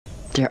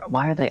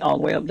Why are they all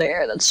the way up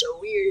there? That's so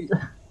weird.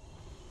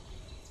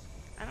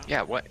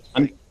 Yeah, what?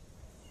 I'm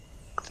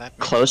that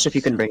close if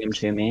you can sense. bring him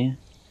to me.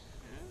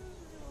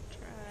 I'll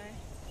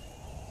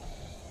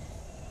try.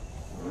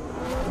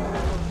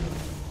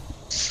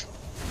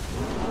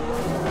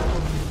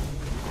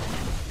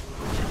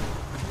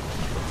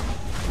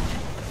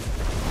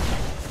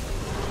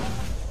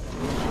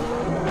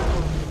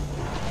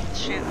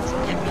 Shit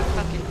doesn't hit me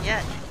fucking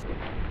yet.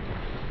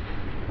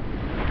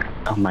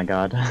 Oh my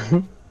god.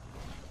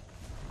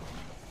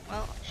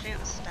 Well,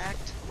 Shant's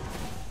stacked.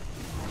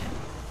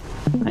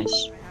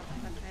 Nice. I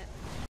haven't been hit.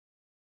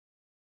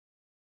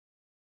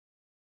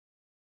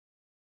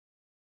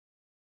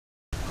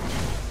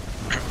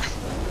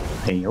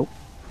 Hey yo.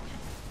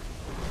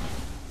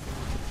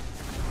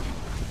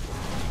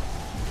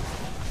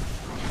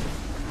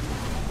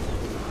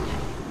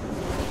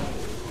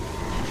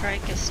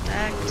 Trike is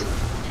stacked.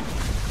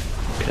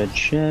 Good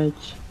shit.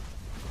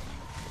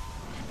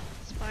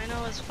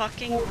 Spino is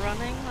fucking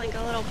running like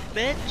a little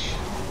bitch.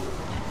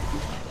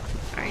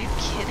 Are you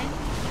kidding?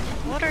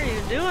 What are you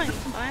doing,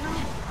 Spino?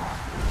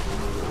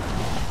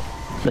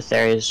 The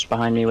Theri's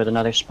behind me with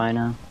another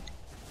Spino.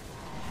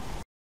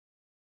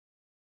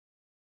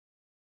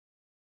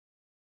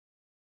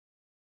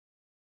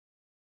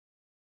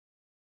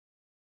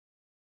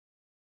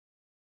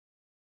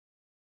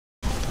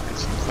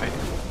 It's not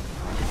fighting.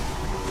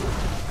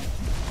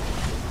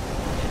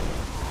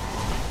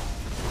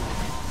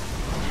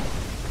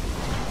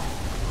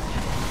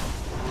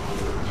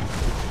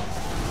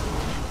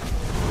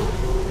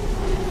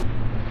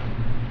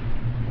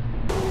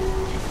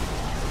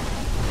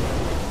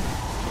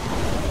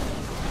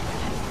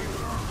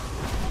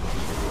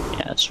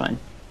 Yeah, that's fine.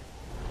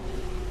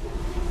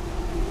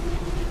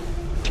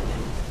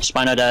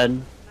 Spino dead.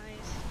 Nice,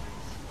 nice.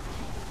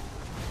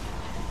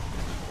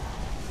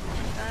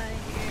 Die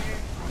here.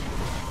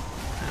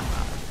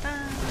 I'm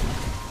done.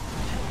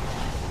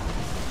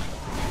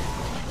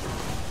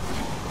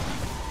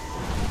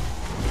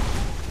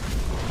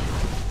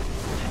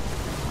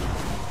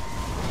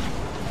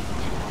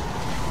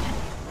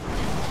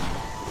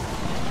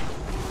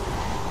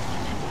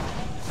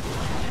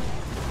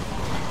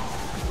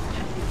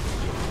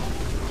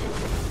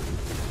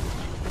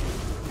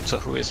 So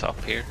who is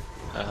up here,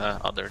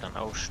 other than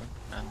Ocean?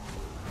 And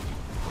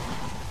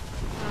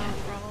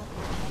Brawl.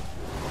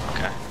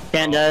 okay.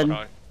 Can't Bro, dead.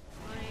 What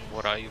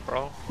what are you,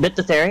 bro? Bit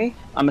the Theri.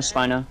 I'm a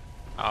Spino.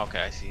 Ah, okay,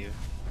 I see you.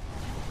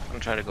 I'm gonna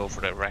try to go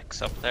for the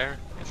Rex up there.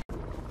 I'm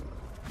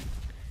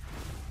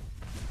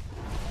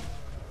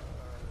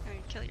gonna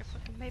kill your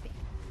fucking baby.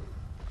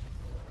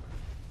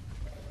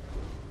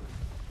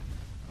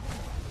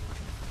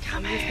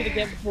 Come I'm just gonna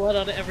here. get blood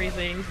on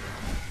everything.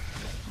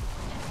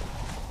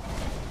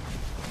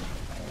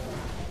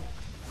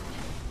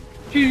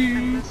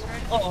 Bring this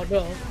right Oh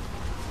no.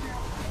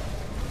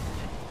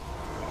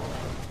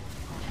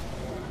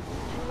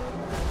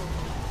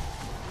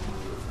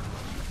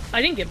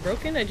 I didn't get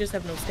broken, I just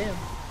have no stamina.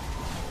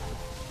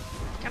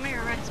 Come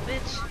here, Rex,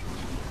 bitch.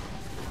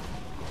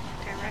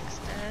 Okay, Rex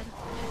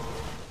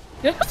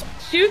dead.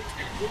 Shoot!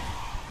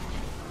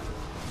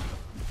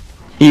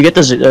 You get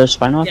the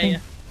Spino off Yeah, me? yeah.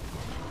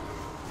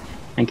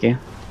 Thank you.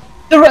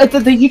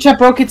 The Utah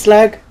broke its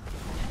leg.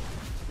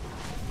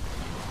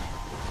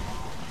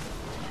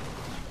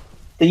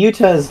 The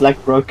Utah is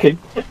like broken.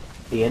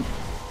 The end.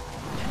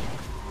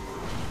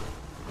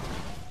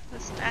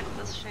 Let's stack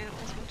this Shant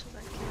as much as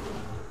I can.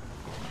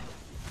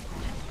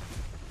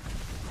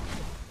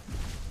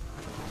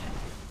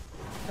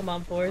 Come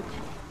on, fourth.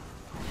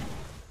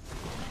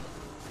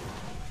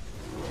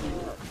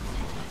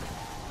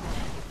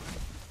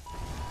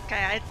 Okay,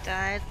 I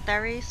died.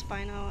 Theri,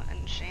 Spino,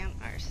 and Shant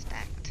are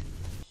stacked.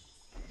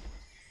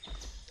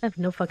 I have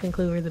no fucking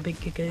clue where the big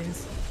kicker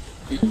is.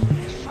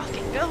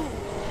 Fucking go!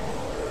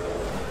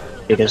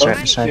 It is right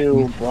Fine. beside To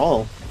me.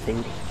 brawl, I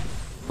think.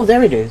 Oh,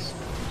 there it is.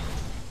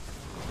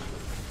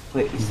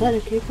 Wait, is that a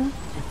kicker?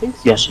 I think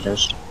so. Yes, it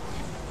is.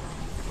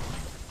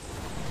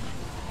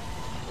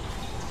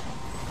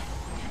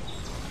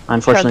 I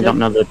unfortunately don't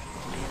know the.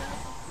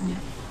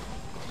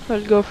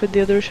 I'll go for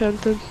the other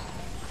Shanton.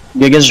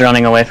 Gig is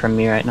running away from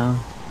me right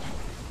now.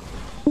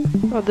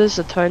 Oh, this is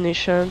a tiny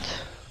Shant.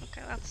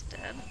 Okay, that's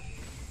dead.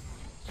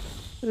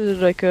 This is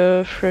like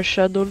a fresh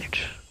adult.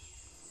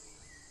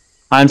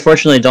 I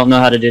unfortunately don't know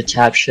how to do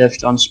tap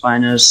shift on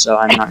Spinos, so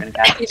I'm not gonna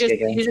catch You this just,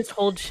 Giga. you just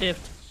hold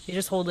shift. You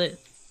just hold it.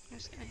 I'm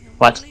just gonna heal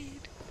What? my bleed.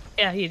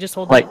 Yeah, you just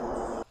hold Like,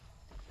 it.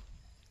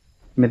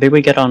 maybe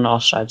we get on all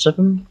sides of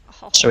him,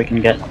 Oh, so we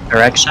can get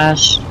Rex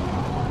ass.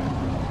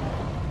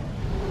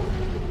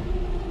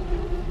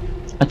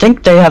 I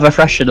think they have a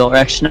fresh adult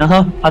Rex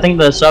now. I think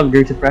the sub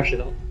grew to fresh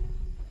adult.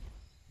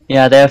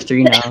 Yeah, they have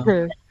 3 now. yeah,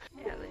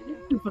 they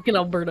do. Fucking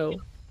Alberto.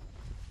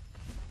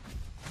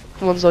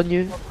 One's on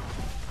you.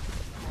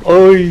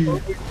 Oi!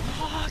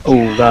 Fuck Oh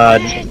yeah,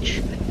 god.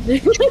 bitch.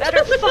 You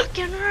better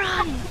fucking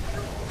run!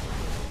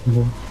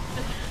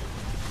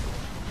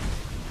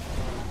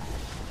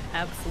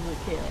 Absolute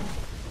kill.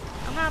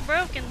 I'm not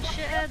broken,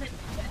 shit.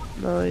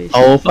 Nice.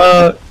 Oh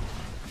fuck!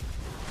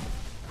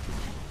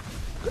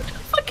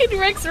 fucking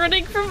Rex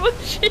running from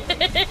shit.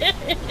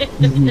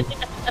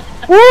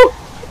 Woo!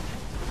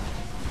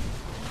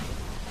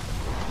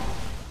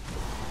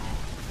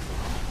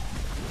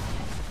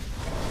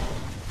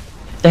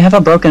 They have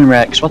a broken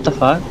Rex. What the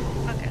fuck?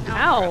 Okay, now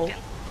Ow. I'm broken.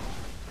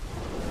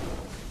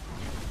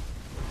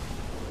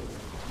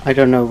 I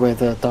don't know where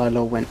the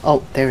dialogue went.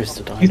 Oh, there is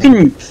the dialogue. You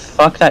can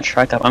fuck that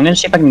truck up. I'm gonna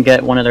see if I can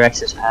get one of the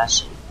Rex's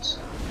passes.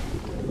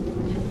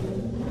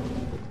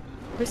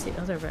 Where's the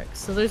other Rex?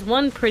 So there's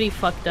one pretty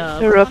fucked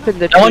up. They're up in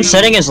the That one's tree.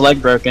 setting his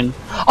leg broken.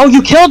 Oh,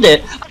 you killed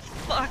it!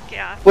 Fuck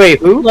yeah. Wait,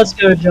 who? Let's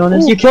go,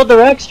 Jonas. You killed the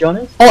Rex,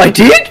 Jonas. Oh, I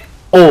did?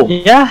 Oh,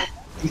 Yeah.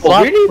 You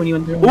flopped really? when you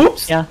went through.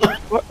 Oops. Yeah.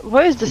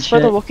 Why is this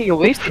Shit. fella walking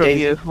away from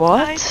Daisy. you? I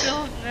What?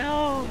 don't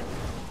know.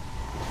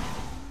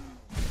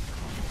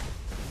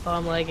 Oh,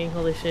 I'm lagging.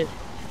 Holy shit.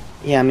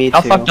 yeah, me too.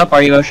 How fucked up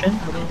are you, Ocean?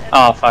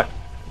 Oh, fuck.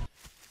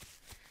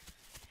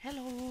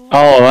 Hello.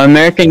 Oh,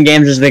 American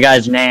Games is the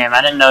guy's name.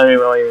 I didn't know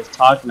what he was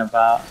talking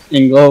about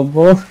in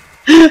Global.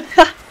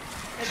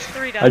 It's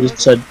 3 I just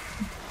said,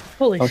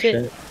 Holy oh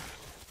shit.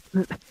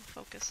 shit.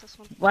 Focus this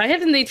one. Why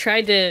haven't they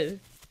tried to,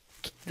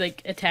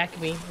 like, attack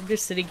me? I'm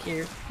just sitting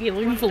here,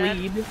 feeling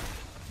bleed.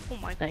 Oh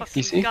my Nice. fucking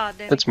Easy. god,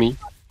 Danny. That's me.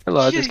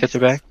 Hello, I just got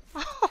your back.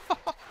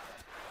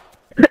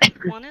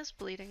 One is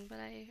bleeding, but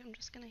I'm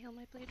just gonna heal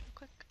my bleed real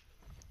quick.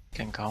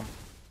 Can come.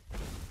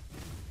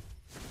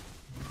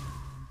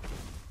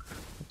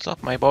 What's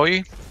up, my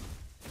boy?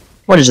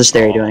 What is this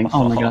theory doing?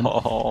 Oh my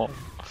god.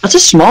 That's a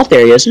small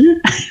theory, isn't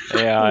it?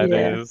 Yeah, it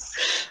Yeah.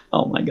 is.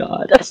 Oh my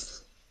god.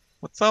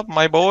 What's up,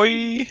 my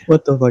boy?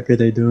 What the fuck are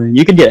they doing?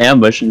 You could get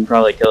ambushed and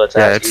probably kill its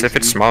Yeah, ass. it's if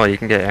it's easy. smaller, you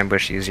can get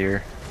ambush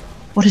easier.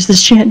 What is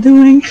this chant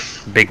doing?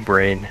 Big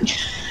brain.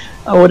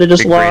 I would've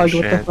just Big brain logged,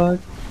 what the chant. fuck?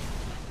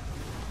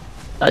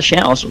 That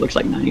chant also looks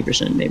like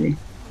 90% maybe. One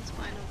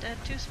Spino dead,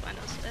 2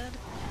 Spinos dead.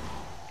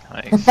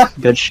 Nice.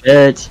 Good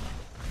shit.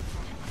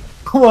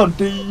 Come on,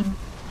 Dean.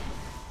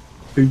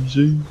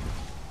 Easy.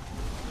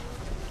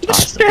 Ah, I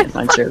still can't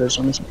find Cerberus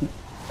on this one.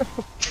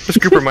 This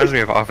group reminds me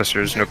of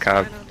officers, no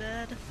cap. Spino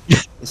dead.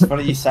 It's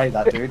funny you say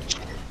that, dude.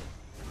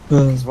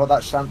 Because what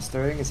that chant's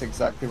doing is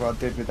exactly what I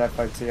did with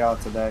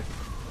FOTR today.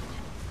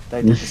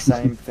 They did the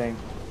same thing.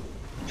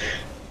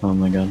 Oh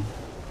my god.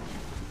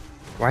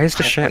 Why is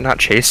the shit not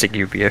chasing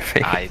you,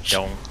 BFH? I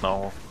don't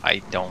know. I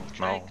don't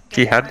know.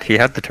 He had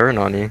the turn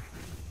on you.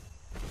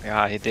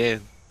 Yeah, he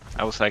did.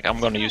 I was like, I'm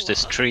gonna use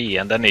this tree,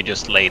 and then he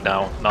just lay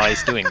down. No,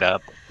 he's doing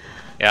that.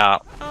 Yeah,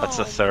 that's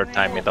the Oh, third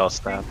time he man. does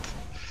that.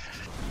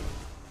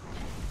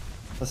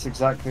 That's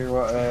exactly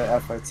what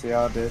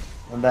FOTR did.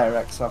 And they're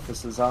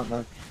ex-officers, aren't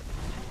they?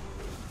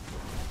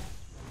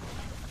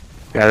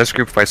 Yeah, this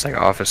group fights like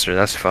officer,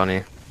 that's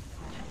funny.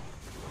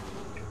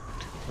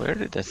 Where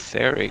did the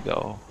theory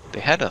go? They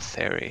had a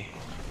theory.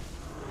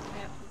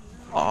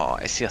 Oh,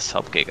 I see a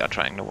sub-giga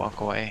trying to walk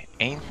away.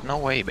 Ain't no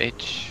way,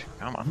 bitch.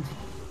 Come on.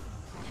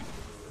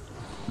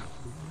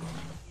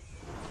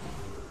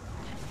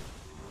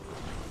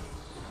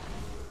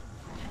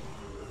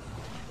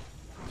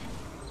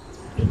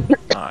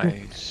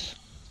 Nice.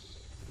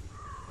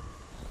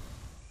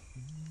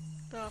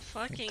 The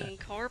fucking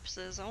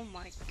corpses, oh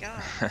my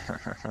god.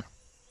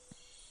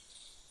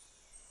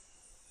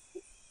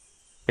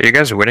 Are you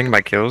guys winning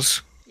by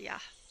kills? Yeah.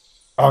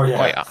 Oh Oh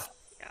yeah.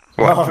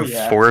 What, Oh,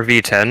 yeah.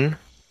 4v10?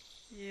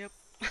 Yep.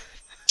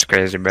 It's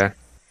crazy, bro. Or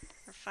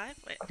 5?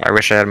 Wait. I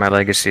wish I had my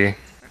legacy.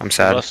 I'm We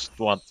sad. lost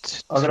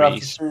what? I'm gonna have 3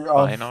 to shoot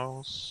off.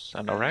 Spinos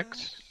and a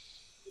Rex?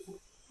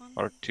 One.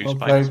 Or 2 Well Spinos?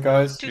 played,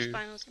 guys. 2 Two.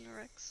 Spinos and a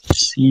Rex.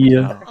 See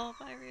ya. Yeah. All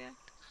by React.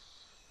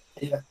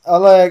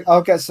 Yeah,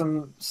 I'll get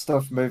some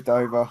stuff moved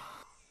over,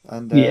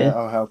 and Yeah.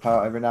 I'll help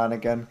out every now and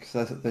again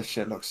because this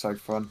shit looks so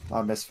fun.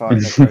 I miss fighting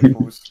the Great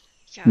Balls.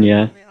 Yeah, Yeah.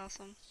 that'd be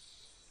awesome.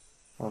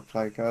 Well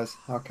played, guys.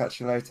 I'll catch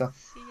you later.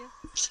 See ya.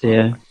 See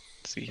ya.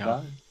 See ya.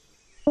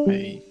 Bye.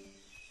 Hey.